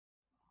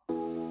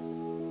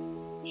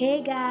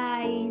Hey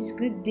guys,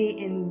 good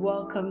day and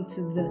welcome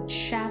to the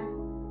chat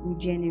with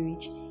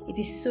Generich. It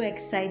is so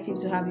exciting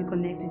to have you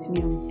connect with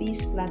me on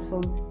this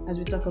platform as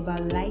we talk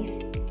about life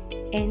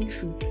and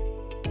truth.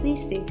 Please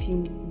stay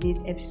tuned.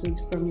 Today's episode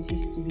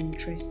promises to be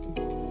interesting.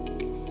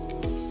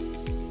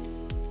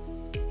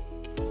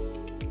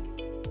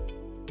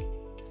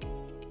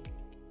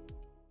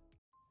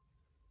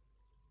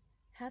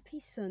 Happy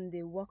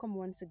Sunday. Welcome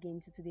once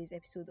again to today's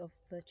episode of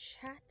The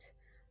Chat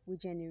with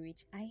Jenny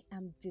Rich. I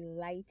am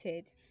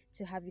delighted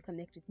to have you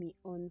connect with me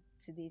on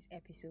today's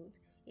episode.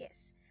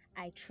 Yes,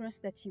 I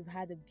trust that you've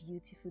had a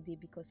beautiful day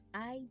because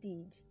I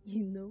did.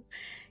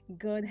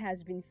 God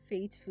has been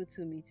faithful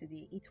to me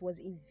today. It was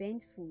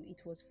eventful,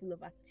 it was full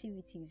of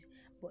activities,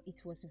 but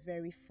it was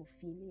very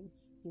fulfilling.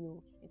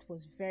 It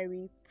was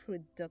very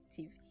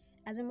productive.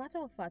 As a matter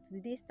of fact, the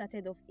day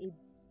started off a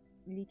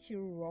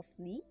little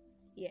roughly.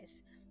 Yes,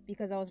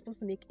 because I was supposed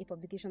to make a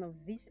publication of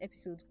this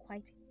episode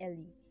quite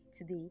early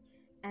today,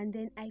 and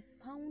then I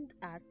found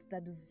out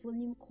that the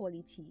volume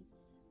quality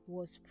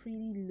was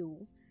pretty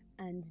low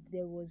and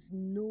there was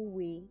no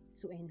way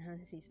to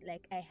enhance it.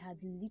 Like, I had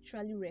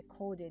literally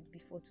recorded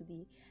before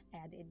today, I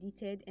had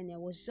edited, and I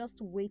was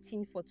just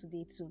waiting for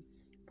today to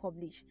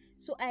publish.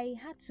 So I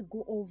had to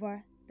go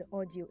over the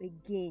audio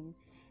again,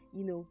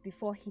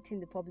 before hitting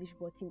the publish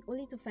button,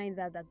 only to find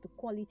out that the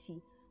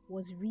quality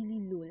was really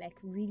low, like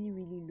really,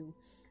 really low.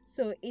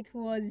 So it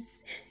was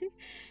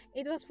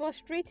it was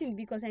frustrating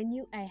because I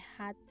knew I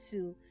had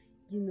to,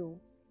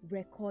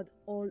 record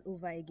all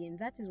over again.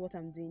 That is what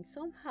I'm doing.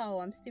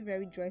 Somehow I'm still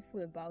very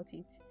joyful about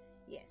it.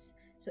 Yes.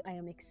 So I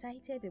am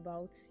excited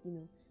about,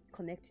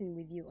 connecting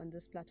with you on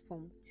this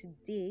platform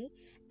today.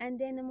 And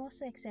then I'm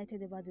also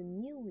excited about the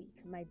new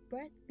week. My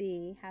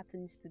birthday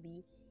happens to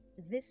be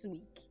this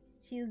week,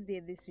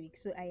 Tuesday this week.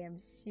 So I am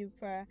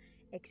super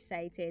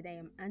excited. I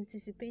am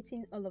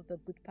anticipating all of the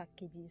good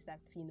packages that,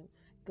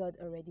 God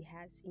already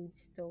has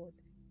installed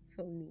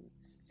for me.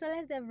 So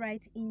let's dive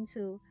right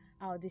into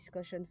our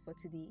discussion for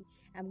today.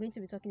 I'm going to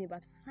be talking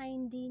about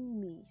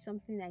finding me,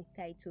 something I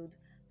titled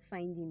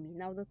Finding Me.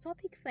 Now, the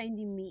topic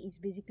finding me is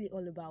basically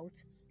all about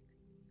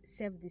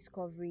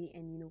self-discovery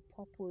and,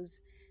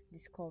 purpose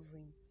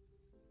discovering.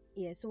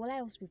 Yeah, so while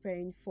I was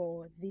preparing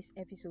for this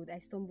episode, I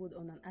stumbled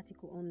on an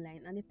article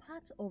online, and a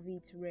part of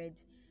it read,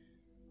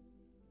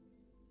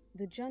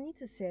 the journey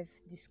to self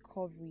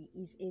discovery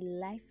is a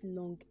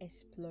lifelong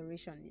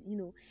exploration.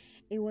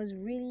 It was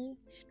really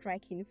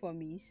striking for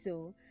me,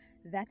 so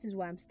that is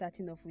why I'm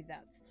starting off with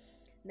that.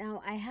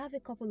 Now, I have a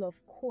couple of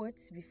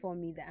quotes before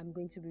me that I'm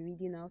going to be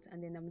reading out,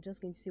 and then I'm just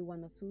going to say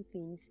one or two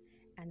things,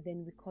 and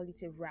then we call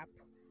it a wrap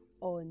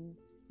on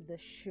the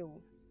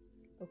show.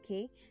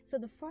 Okay, so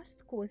the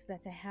first quote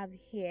that I have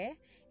here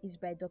is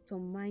by Dr.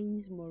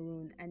 Myles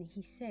Munroe, and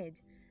he said,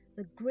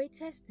 the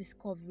greatest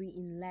discovery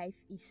in life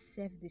is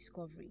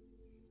self-discovery,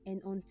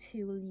 and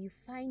until you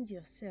find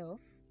yourself,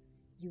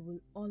 you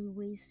will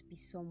always be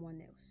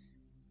someone else.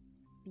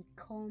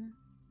 Become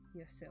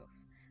yourself.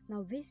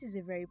 Now, this is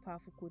a very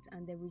powerful quote,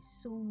 and there is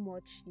so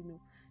much,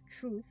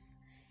 truth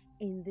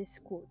in this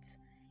quote.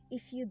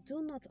 If you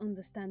do not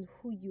understand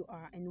who you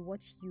are and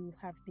what you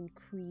have been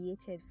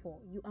created for,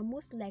 you are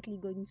most likely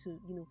going to,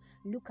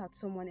 look at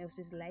someone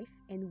else's life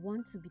and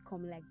want to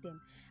become like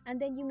them.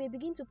 And then you may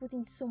begin to put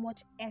in so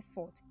much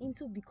effort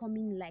into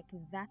becoming like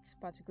that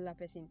particular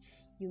person.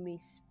 You may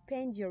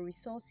spend your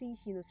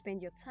resources,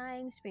 spend your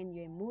time, spend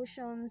your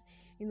emotions,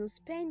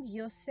 spend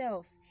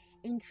yourself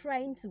in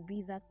trying to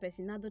be that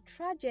person. Now, the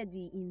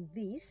tragedy in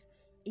this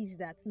is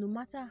that no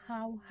matter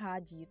how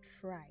hard you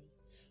try,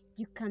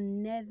 you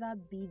can never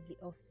be the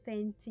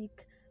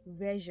authentic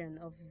version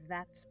of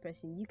that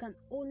person. You can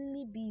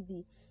only be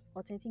the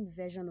authentic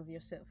version of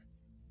yourself.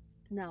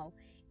 Now,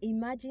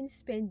 imagine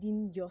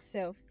spending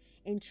yourself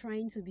and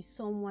trying to be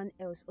someone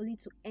else only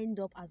to end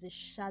up as a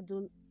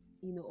shadow,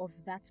 of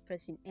that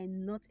person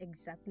and not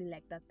exactly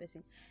like that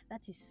person.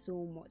 That is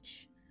so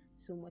much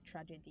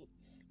tragedy.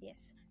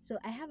 Yes. So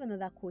I have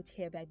another quote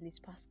here by Blaise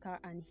Pascal,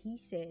 and he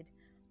said,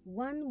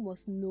 one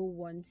must know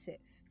oneself.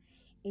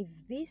 If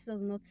this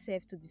does not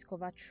serve to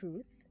discover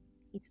truth,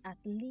 it at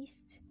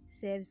least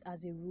serves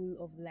as a rule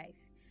of life,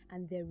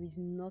 and there is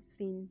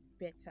nothing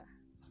better.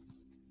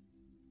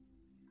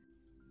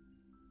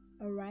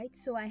 Alright,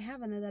 so I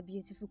have another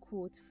beautiful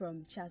quote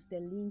from Charles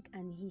Delink,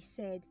 and he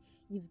said,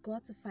 you've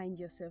got to find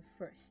yourself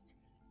first.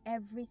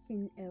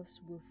 Everything else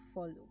will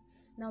follow.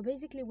 Now,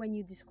 basically, when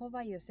you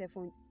discover yourself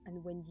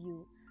and when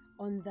you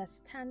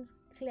understand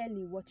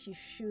clearly what you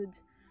should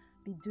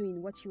be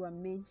doing, what you are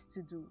meant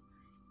to do,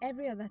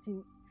 every other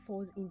thing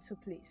falls into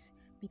place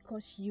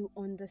because you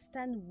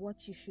understand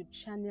what you should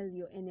channel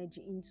your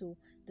energy into,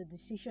 the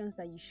decisions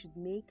that you should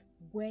make,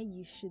 where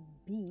you should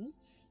be,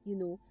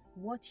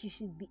 what you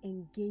should be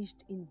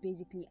engaged in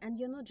basically. And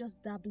you're not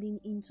just dabbling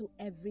into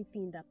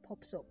everything that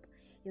pops up.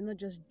 You're not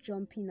just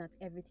jumping at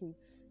everything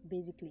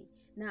basically.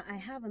 Now, I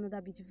have another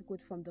beautiful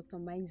quote from Dr.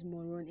 Myles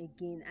Munroe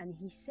again, and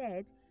he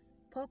said,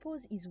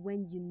 purpose is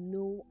when you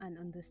know and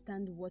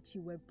understand what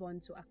you were born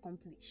to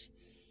accomplish.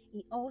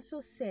 He also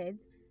said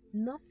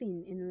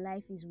Nothing in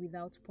life is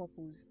without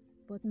purpose,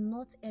 but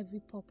not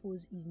every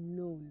purpose is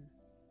known.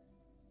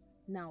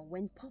 Now,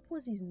 when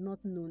purpose is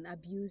not known,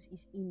 abuse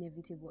is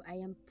inevitable. I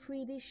am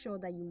pretty sure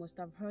that you must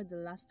have heard the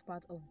last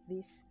part of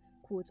this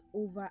quote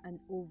over and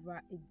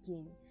over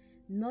again.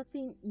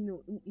 Nothing,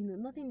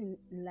 nothing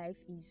in life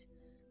is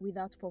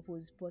without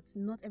purpose, but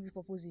not every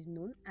purpose is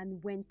known.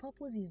 And when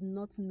purpose is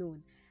not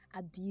known,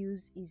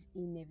 abuse is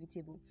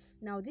inevitable.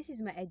 Now, this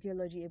is my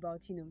ideology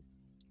about,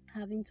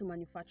 having to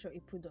manufacture a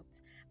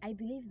product. I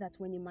believe that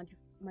when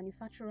a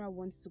manufacturer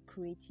wants to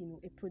create,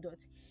 a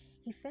product,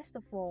 he first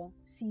of all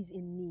sees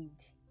a need,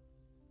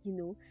 you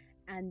know,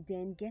 and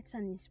then gets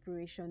an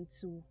inspiration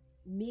to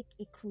make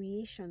a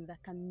creation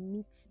that can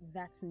meet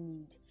that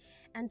need.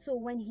 And so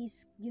when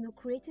he's,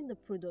 creating the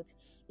product,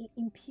 it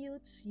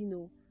imputes,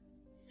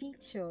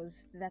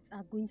 features that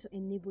are going to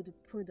enable the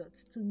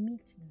product to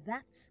meet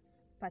that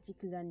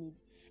particular need.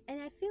 And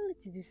I feel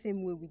it is the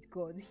same way with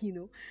God.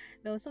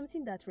 There was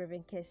something that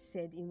Reverend Kerr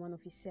said in one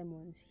of his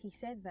sermons. He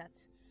said that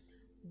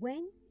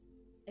when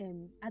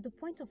at the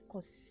point of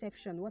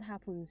conception, what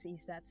happens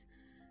is that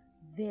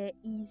there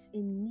is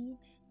a need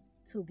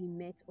to be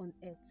met on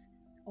earth,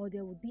 or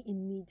there would be a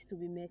need to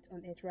be met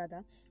on earth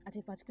rather, at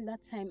a particular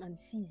time and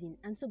season.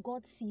 And so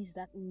God sees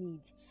that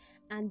need,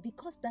 and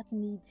because that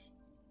need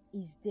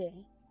is there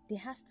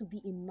has to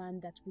be a man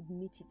that would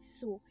meet it.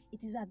 So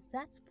it is at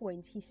that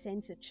point he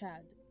sends a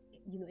child,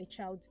 a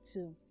child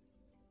to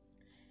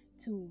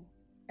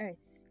earth.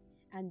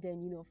 And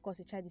then, of course,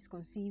 a child is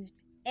conceived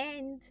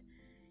and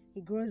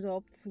he grows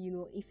up.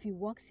 If he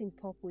works in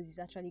purpose, he's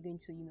actually going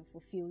to,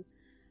 fulfill,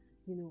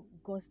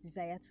 God's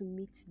desire to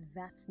meet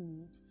that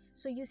need.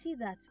 So you see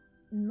that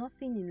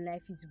nothing in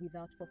life is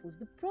without purpose.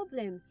 The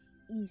problem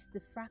is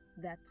the fact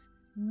that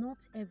not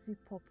every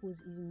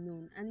purpose is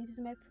known, and it is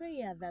my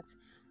prayer that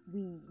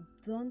we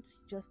don't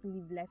just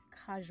live life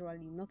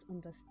casually, not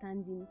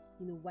understanding,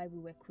 why we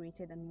were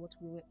created and what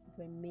were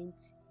meant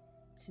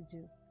to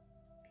do.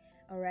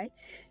 All right.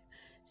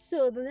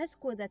 So the next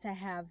quote that I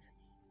have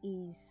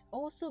is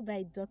also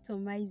by Dr.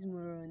 Myles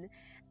Munroe,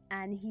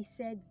 and he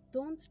said,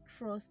 "Don't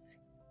trust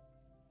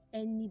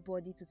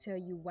anybody to tell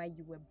you why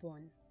you were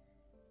born.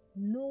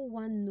 No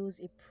one knows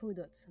a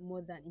product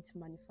more than its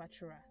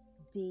manufacturer.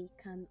 They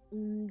can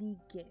only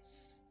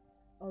guess."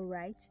 All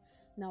right.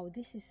 Now,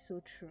 this is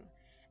so true.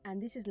 And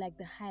this is like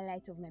the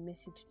highlight of my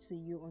message to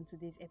you on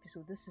today's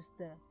episode. This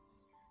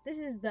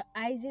is the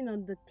icing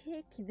on the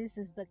cake. This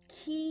is the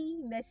key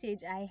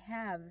message I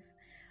have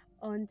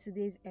on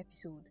today's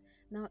episode.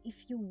 Now,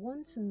 if you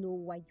want to know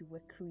why you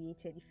were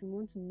created, if you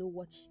want to know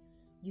what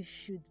you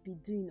should be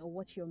doing or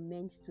what you're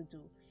meant to do,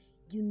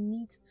 you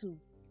need to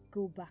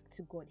go back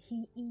to God.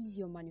 He is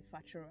your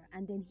manufacturer,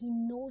 and then He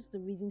knows the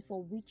reason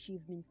for which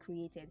you've been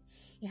created.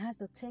 He has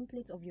the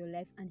template of your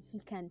life, and He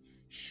can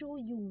show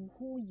you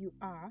who you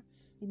are,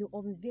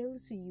 unveil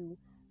to you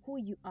who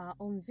you are,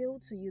 unveil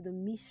to you the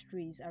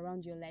mysteries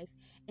around your life,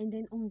 and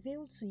then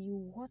unveil to you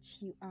what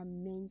you are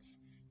meant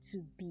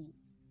to be.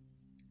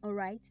 All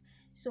right.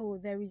 So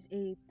there is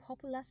a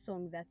popular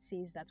song that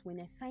says that when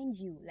I find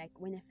you, like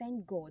when I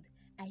find God,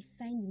 I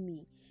find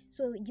me.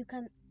 So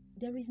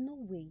there is no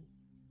way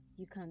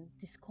you can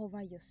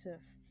discover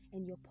yourself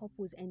and your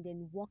purpose and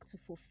then work to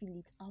fulfill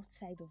it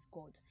outside of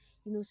God.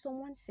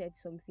 Someone said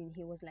something.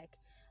 He was like,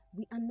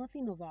 "We are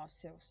nothing of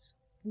ourselves.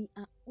 We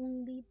are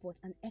only but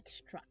an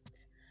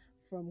extract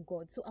from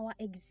God." So our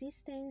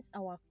existence,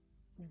 our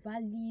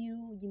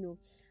value,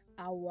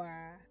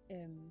 our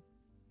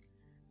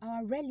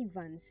our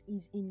relevance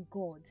is in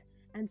God.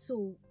 And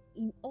so,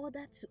 in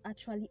order to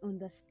actually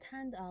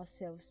understand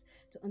ourselves,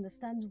 to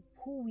understand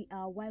who we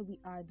are, why we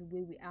are the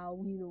way we are,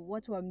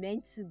 what we're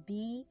meant to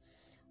be,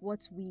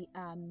 what we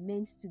are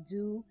meant to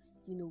do,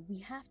 we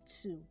have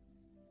to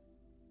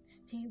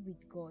stay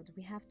with God.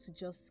 We have to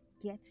just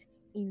get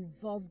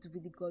involved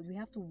with God. We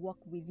have to walk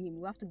with Him.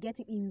 We have to get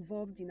Him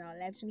involved in our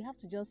lives. We have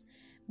to just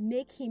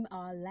make Him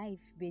our life,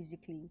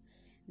 basically.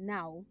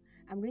 Now,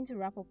 I'm going to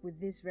wrap up with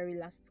this very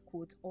last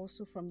quote,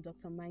 also from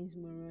Dr. Myles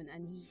Munroe,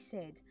 and he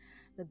said,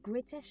 "The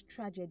greatest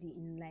tragedy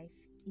in life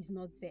is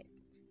not death,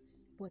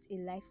 but a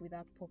life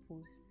without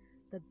purpose.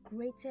 The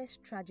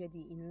greatest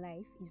tragedy in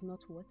life is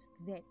not what?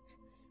 Death,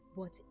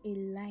 but a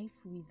life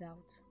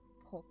without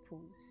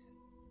purpose."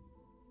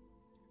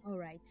 All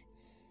right.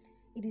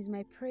 It is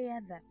my prayer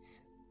that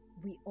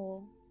we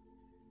all,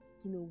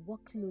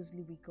 work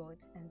closely with God,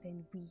 and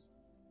then we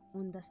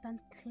understand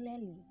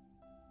clearly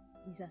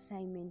His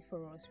assignment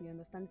for us. We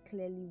understand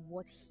clearly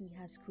what He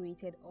has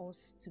created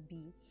us to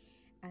be,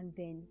 and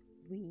then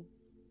we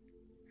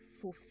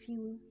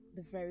fulfill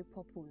the very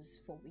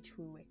purpose for which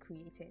we were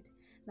created.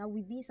 Now,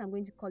 with this, I'm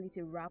going to call it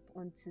a wrap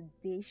on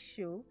today's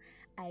show.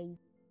 I